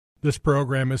This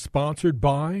program is sponsored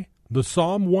by the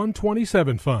Psalm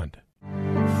 127 Fund.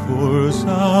 For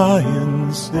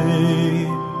Zion's sake,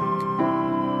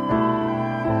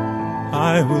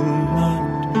 I will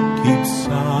not keep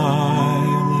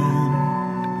silent.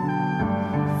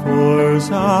 For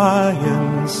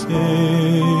Zion's sake,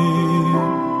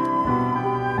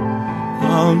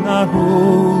 I'll not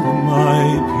hold my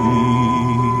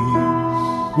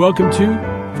peace. Welcome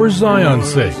to For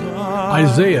Zion's Sake.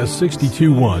 Isaiah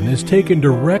 62:1 is taken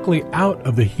directly out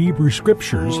of the Hebrew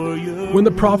Scriptures when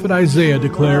the prophet Isaiah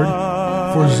declared,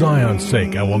 "For Zion's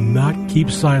sake I will not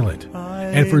keep silent,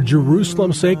 and for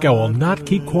Jerusalem's sake I will not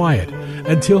keep quiet,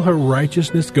 until her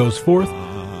righteousness goes forth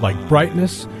like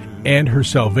brightness, and her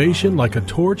salvation like a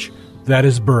torch that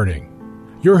is burning."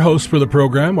 Your hosts for the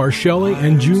program are Shelley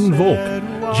and June Volk,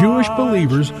 Jewish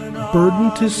believers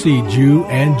burdened to see Jew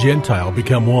and Gentile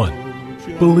become one.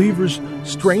 Believers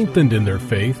strengthened in their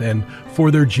faith and for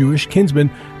their Jewish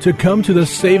kinsmen to come to the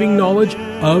saving knowledge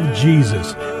of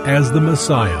Jesus as the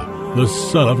Messiah, the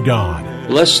Son of God.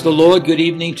 Bless the Lord. Good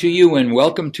evening to you and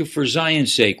welcome to For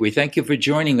Zion's Sake. We thank you for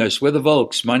joining us. We're the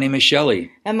Volks. My name is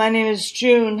Shelley. And my name is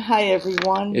June. Hi,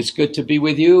 everyone. It's good to be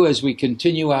with you as we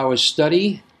continue our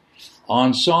study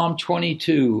on Psalm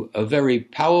 22, a very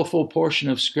powerful portion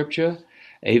of Scripture,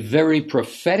 a very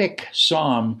prophetic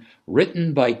psalm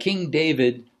written by King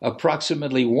David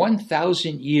approximately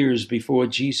 1,000 years before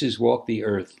Jesus walked the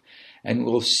earth. And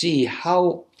we'll see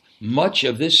how much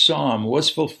of this psalm was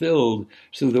fulfilled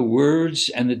through the words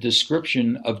and the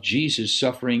description of Jesus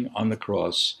suffering on the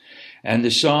cross. And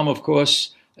the psalm, of course,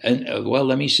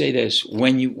 let me say this.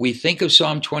 When we think of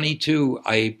Psalm 22,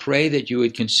 I pray that you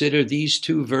would consider these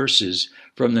two verses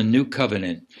from the New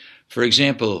Covenant. For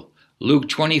example, Luke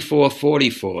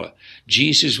 24:44,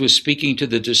 Jesus was speaking to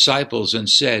the disciples and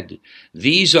said,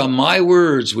 "These are my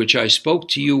words which I spoke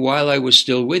to you while I was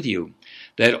still with you,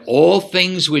 that all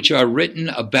things which are written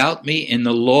about me in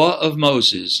the law of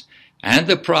Moses and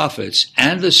the prophets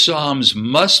and the Psalms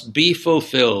must be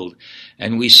fulfilled."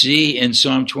 And we see in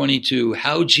Psalm 22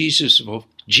 how Jesus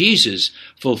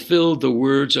fulfilled the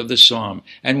words of the psalm.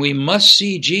 And we must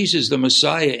see Jesus, the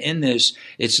Messiah, in this.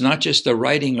 It's not just the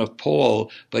writing of Paul,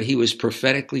 but he was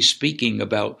prophetically speaking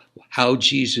about how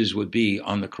Jesus would be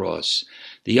on the cross.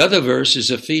 The other verse is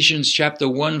Ephesians chapter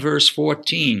 1, verse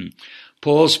 14.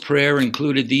 Paul's prayer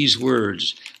included these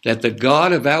words, that the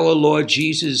God of our Lord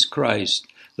Jesus Christ,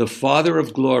 the Father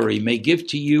of glory, may give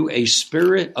to you a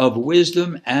spirit of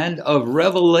wisdom and of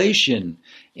revelation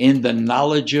in the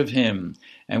knowledge of him.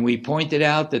 And we pointed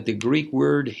out that the Greek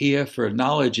word here for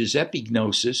knowledge is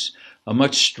epignosis, a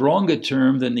much stronger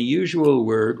term than the usual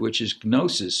word, which is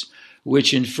gnosis,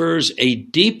 which infers a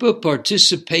deeper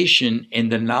participation in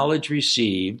the knowledge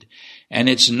received, and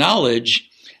it's knowledge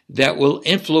that will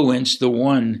influence the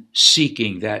one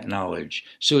seeking that knowledge.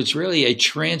 So it's really a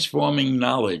transforming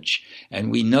knowledge. And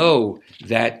we know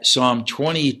that Psalm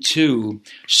 22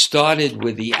 started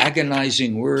with the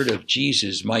agonizing word of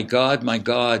Jesus, my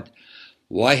God,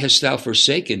 why hast thou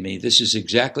forsaken me?" This is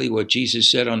exactly what Jesus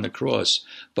said on the cross.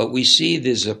 But we see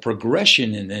there's a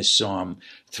progression in this psalm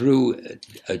through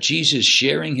Jesus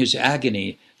sharing his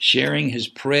agony, sharing his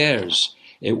prayers.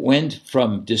 It went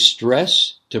from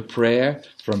distress to prayer,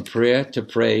 from prayer to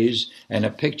praise, and a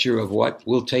picture of what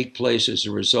will take place as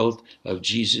a result of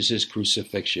Jesus'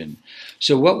 crucifixion.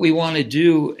 So what we want to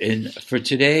do for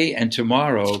today and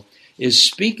tomorrow is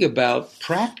speak about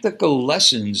practical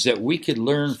lessons that we could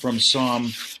learn from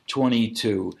Psalm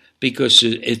 22, because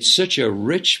it's such a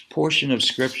rich portion of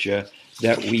Scripture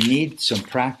that we need some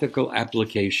practical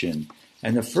application.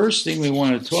 And the first thing we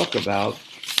want to talk about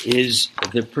is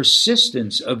the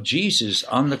persistence of Jesus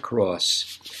on the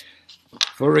cross.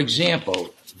 For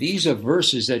example, these are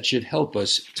verses that should help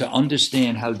us to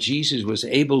understand how Jesus was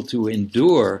able to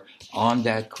endure on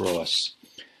that cross.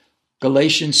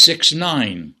 Galatians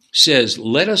 6:9 says,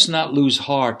 "Let us not lose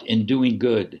heart in doing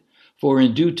good, for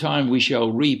in due time we shall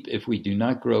reap if we do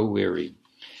not grow weary."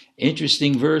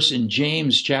 Interesting verse in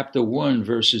James chapter 1,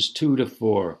 verses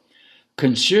 2-4.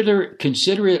 Consider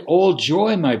it all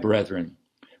joy, my brethren,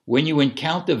 when you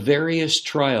encounter various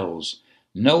trials,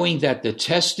 knowing that the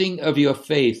testing of your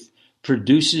faith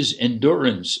produces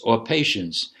endurance or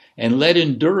patience, and let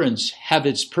endurance have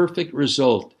its perfect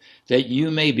result, that you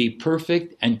may be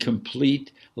perfect and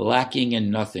complete, lacking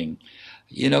in nothing.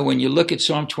 You know, when you look at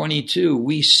Psalm 22,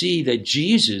 we see that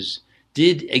Jesus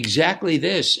did exactly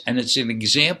this, and it's an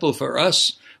example for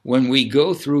us when we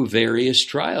go through various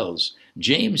trials.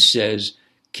 James says,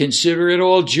 consider it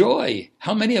all joy.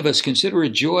 How many of us consider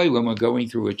it joy when we're going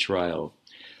through a trial?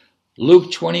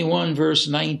 Luke 21, verse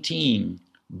 19,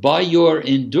 by your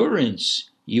endurance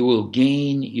you will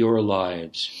gain your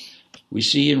lives. We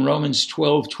see in Romans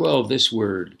 12:12 this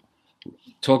word,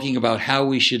 talking about how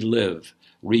we should live,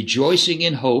 rejoicing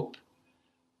in hope,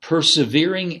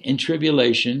 persevering in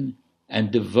tribulation,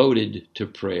 and devoted to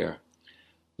prayer.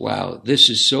 Wow, this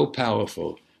is so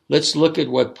powerful. Let's look at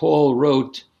what Paul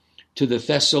wrote to the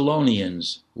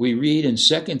Thessalonians. We read in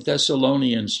 2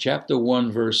 Thessalonians chapter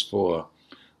 1, verse 4,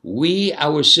 "We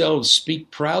ourselves speak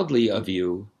proudly of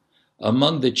you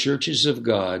among the churches of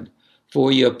God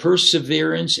for your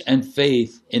perseverance and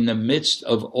faith in the midst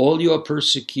of all your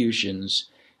persecutions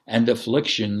and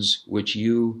afflictions which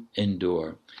you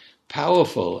endure."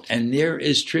 Powerful. And there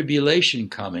is tribulation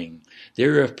coming.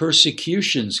 There are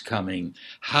persecutions coming.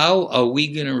 How are we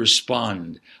going to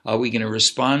respond? Are we going to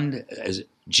respond as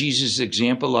Jesus'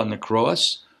 example on the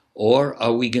cross? Or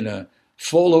are we going to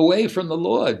fall away from the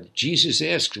Lord? Jesus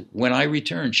asked, "When I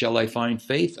return, shall I find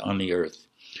faith on the earth?"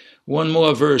 One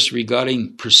more verse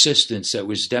regarding persistence that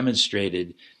was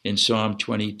demonstrated in Psalm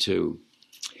 22.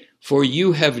 "For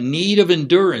you have need of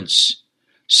endurance,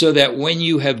 so that when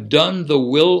you have done the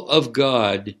will of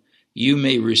God, you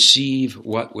may receive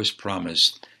what was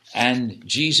promised." And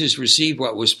Jesus received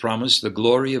what was promised, the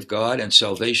glory of God and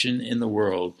salvation in the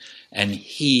world. And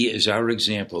he is our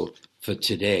example for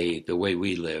today, the way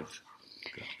we live.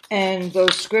 And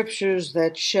those scriptures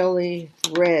that Shelley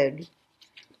read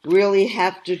really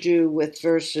have to do with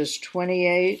verses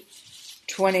 28,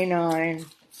 29,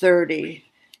 30,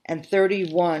 and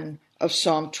 31 of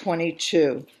Psalm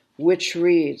 22, which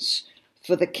reads,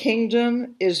 "For the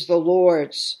kingdom is the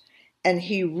Lord's, and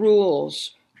he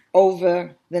rules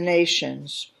over the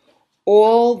nations.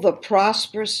 All the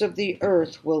prosperous of the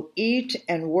earth will eat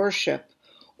and worship.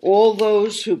 All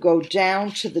those who go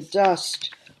down to the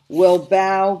dust will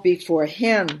bow before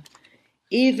him,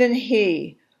 even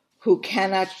he who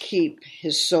cannot keep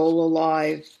his soul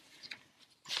alive.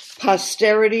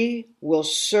 Posterity will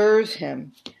serve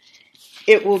him.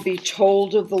 It will be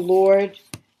told of the Lord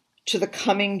to the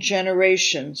coming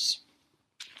generations.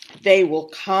 They will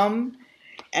come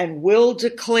and will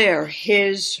declare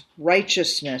his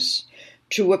righteousness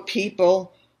to a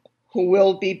people who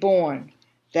will be born,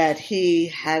 that he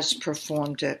has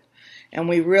performed it." And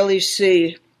we really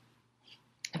see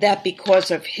that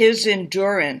because of his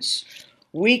endurance,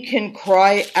 we can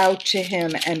cry out to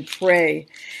him and pray.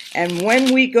 And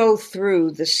when we go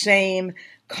through the same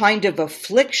kind of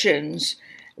afflictions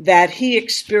that he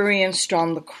experienced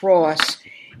on the cross,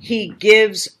 he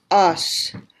gives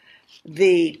us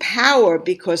the power,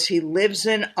 because he lives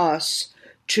in us,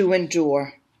 to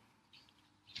endure.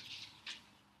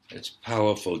 It's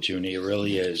powerful, Junie. It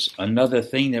really is. Another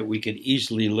thing that we could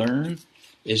easily learn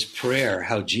is prayer,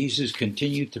 how Jesus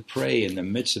continued to pray in the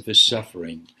midst of his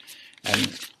suffering.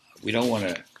 And we don't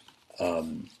want to...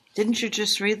 Didn't you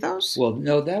just read those? Well,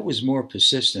 no, that was more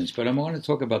persistence, but I want to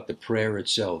talk about the prayer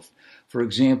itself. For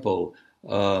example,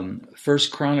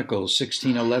 1 Chronicles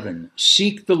 16:11,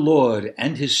 "Seek the Lord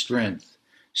and his strength.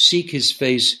 Seek his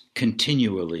face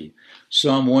continually."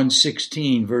 Psalm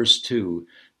 116, verse 2,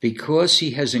 "Because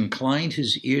he has inclined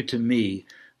his ear to me,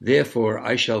 therefore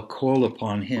I shall call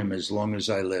upon him as long as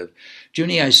I live."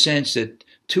 Junie, I sense that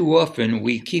too often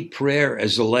we keep prayer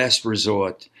as a last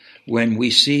resort. When we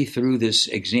see through this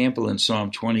example in Psalm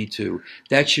 22,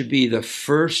 that should be the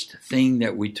first thing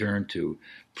that we turn to,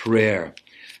 prayer.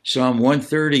 Psalm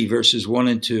 130, verses 1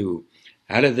 and 2,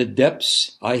 "Out of the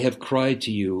depths I have cried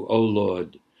to you, O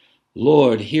Lord.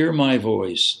 Lord, hear my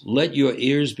voice. Let your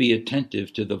ears be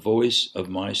attentive to the voice of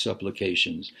my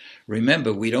supplications."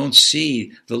 Remember, we don't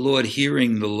see the Lord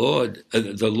hearing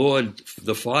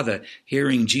the Father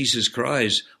hearing Jesus'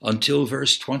 cries until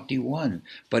verse 21.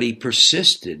 But he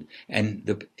persisted,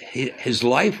 and his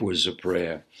life was a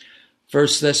prayer.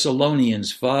 1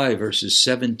 Thessalonians 5, verses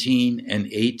 17 and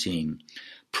 18.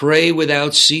 "Pray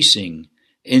without ceasing.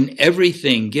 In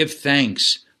everything give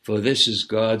thanks, for this is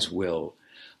God's will."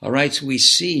 All right, so we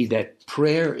see that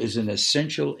prayer is an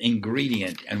essential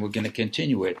ingredient, and we're going to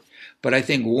continue it. But I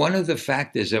think one of the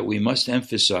factors that we must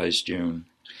emphasize, June,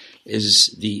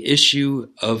 is the issue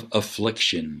of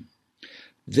affliction.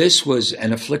 This was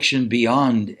an affliction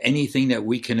beyond anything that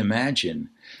we can imagine,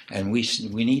 and we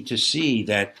need to see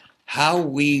that how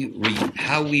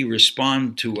we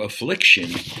respond to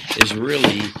affliction is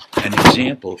really an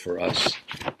example for us.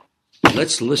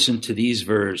 Let's listen to these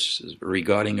verses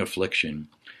regarding affliction.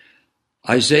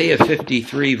 Isaiah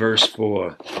 53, verse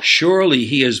 4, "Surely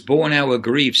he has borne our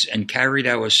griefs and carried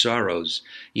our sorrows,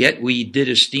 yet we did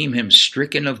esteem him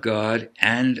stricken of God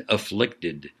and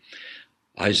afflicted."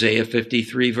 Isaiah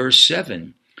 53, verse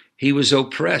 7, "He was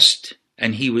oppressed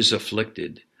and he was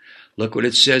afflicted." Look what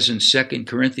it says in 2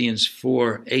 Corinthians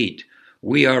 4:8.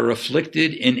 We are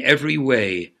afflicted in every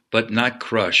way, but not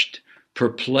crushed,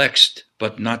 perplexed,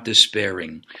 but not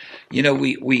despairing. You know,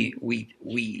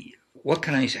 how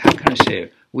can I say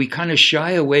it? We kind of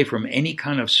shy away from any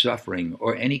kind of suffering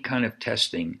or any kind of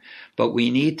testing, but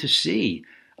we need to see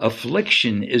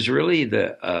affliction is really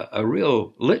a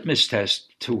real litmus test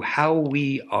to how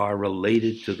we are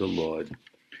related to the Lord.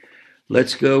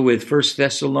 Let's go with 1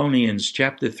 Thessalonians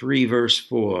chapter 3, verse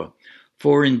 4.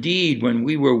 For indeed, when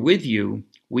we were with you,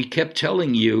 we kept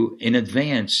telling you in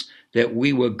advance that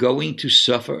we were going to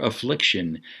suffer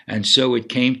affliction, and so it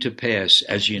came to pass,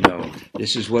 as you know.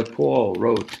 This is what Paul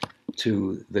wrote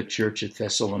to the church at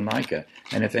Thessalonica.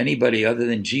 And if anybody other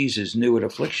than Jesus knew what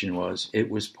affliction was, it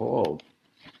was Paul.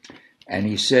 And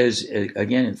he says,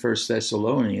 again in 1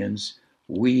 Thessalonians,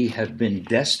 we have been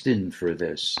destined for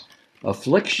this.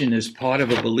 Affliction is part of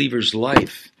a believer's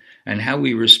life, and how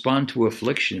we respond to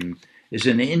affliction is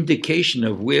an indication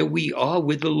of where we are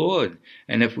with the Lord.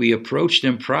 And if we approach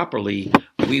them properly,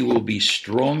 we will be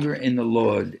stronger in the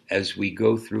Lord as we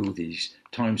go through these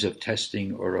times of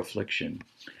testing or affliction.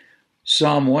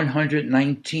 Psalm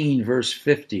 119, verse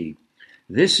 50.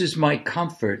 This is my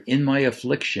comfort in my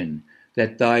affliction,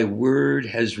 that thy word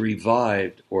has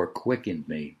revived or quickened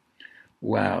me.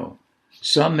 Wow.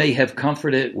 Some may have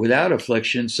comforted without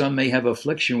affliction. Some may have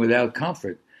affliction without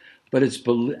comfort. But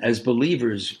as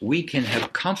believers, we can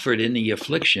have comfort in the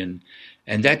affliction,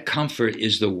 and that comfort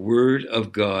is the word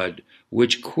of God,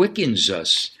 which quickens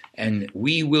us, and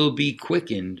we will be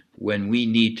quickened when we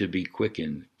need to be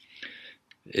quickened.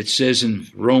 It says in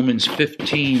Romans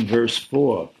 15, verse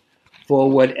 4, for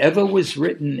whatever was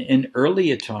written in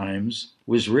earlier times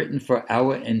was written for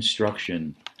our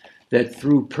instruction, that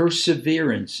through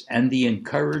perseverance and the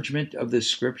encouragement of the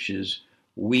Scriptures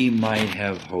we might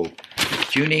have hope.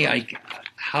 Junie,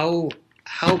 how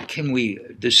can we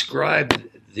describe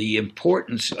the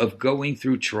importance of going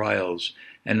through trials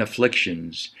and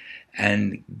afflictions,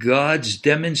 and God's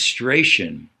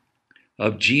demonstration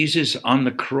of Jesus on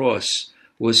the cross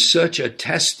was such a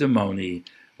testimony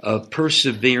of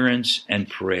perseverance and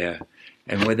prayer.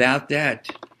 And without that,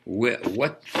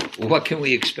 what can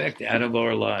we expect out of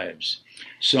our lives?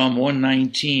 Psalm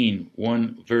 119,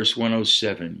 verse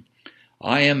 107.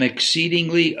 I am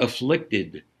exceedingly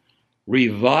afflicted.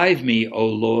 Revive me, O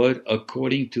Lord,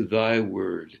 according to thy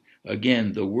word.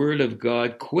 Again, the word of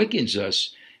God quickens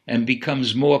us and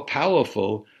becomes more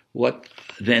powerful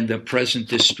than the present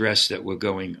distress that we're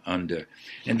going under.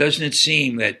 And doesn't it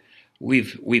seem that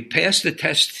we've passed the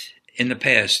test in the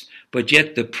past, but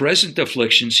yet the present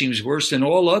affliction seems worse than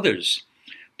all others?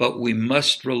 But we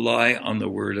must rely on the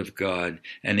word of God.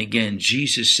 And again,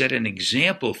 Jesus set an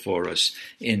example for us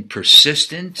in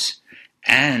persistence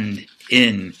and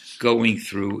in going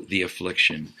through the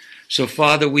affliction. So,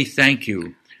 Father, we thank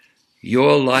you.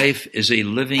 Your life is a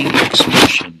living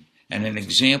expression and an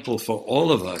example for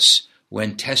all of us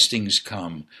when testings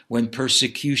come, when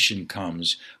persecution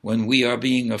comes, when we are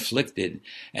being afflicted.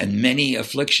 And many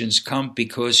afflictions come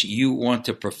because you want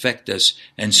to perfect us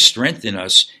and strengthen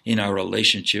us in our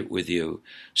relationship with you.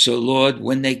 So, Lord,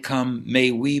 when they come,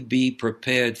 may we be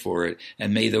prepared for it,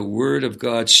 and may the word of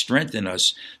God strengthen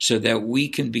us so that we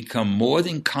can become more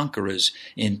than conquerors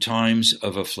in times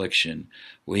of affliction.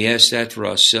 We ask that for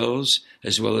ourselves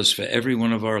as well as for every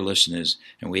one of our listeners,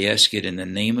 and we ask it in the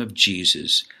name of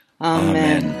Jesus.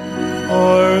 Amen.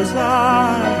 For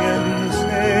Zion's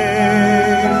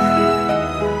sake.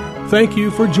 Thank you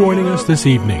for joining us this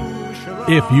evening.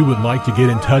 If you would like to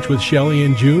get in touch with Shelley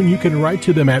and June, you can write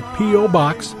to them at P.O.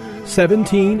 Box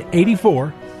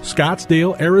 1784,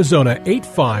 Scottsdale, Arizona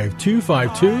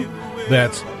 85252.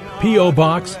 That's P.O.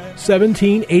 Box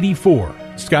 1784,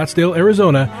 Scottsdale,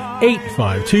 Arizona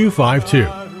 85252.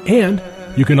 And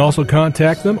you can also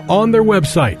contact them on their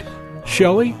website,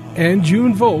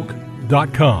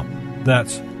 ShelleyandJuneVolk.com.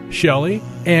 That's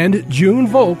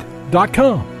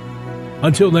ShelleyandJuneVolk.com.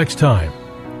 Until next time,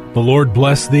 the Lord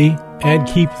bless thee and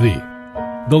keep thee.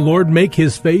 The Lord make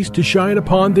his face to shine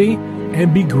upon thee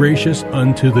and be gracious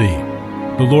unto thee.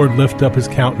 The Lord lift up his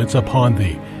countenance upon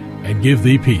thee and give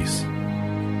thee peace.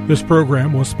 This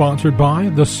program was sponsored by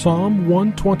the Psalm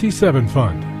 127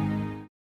 Fund.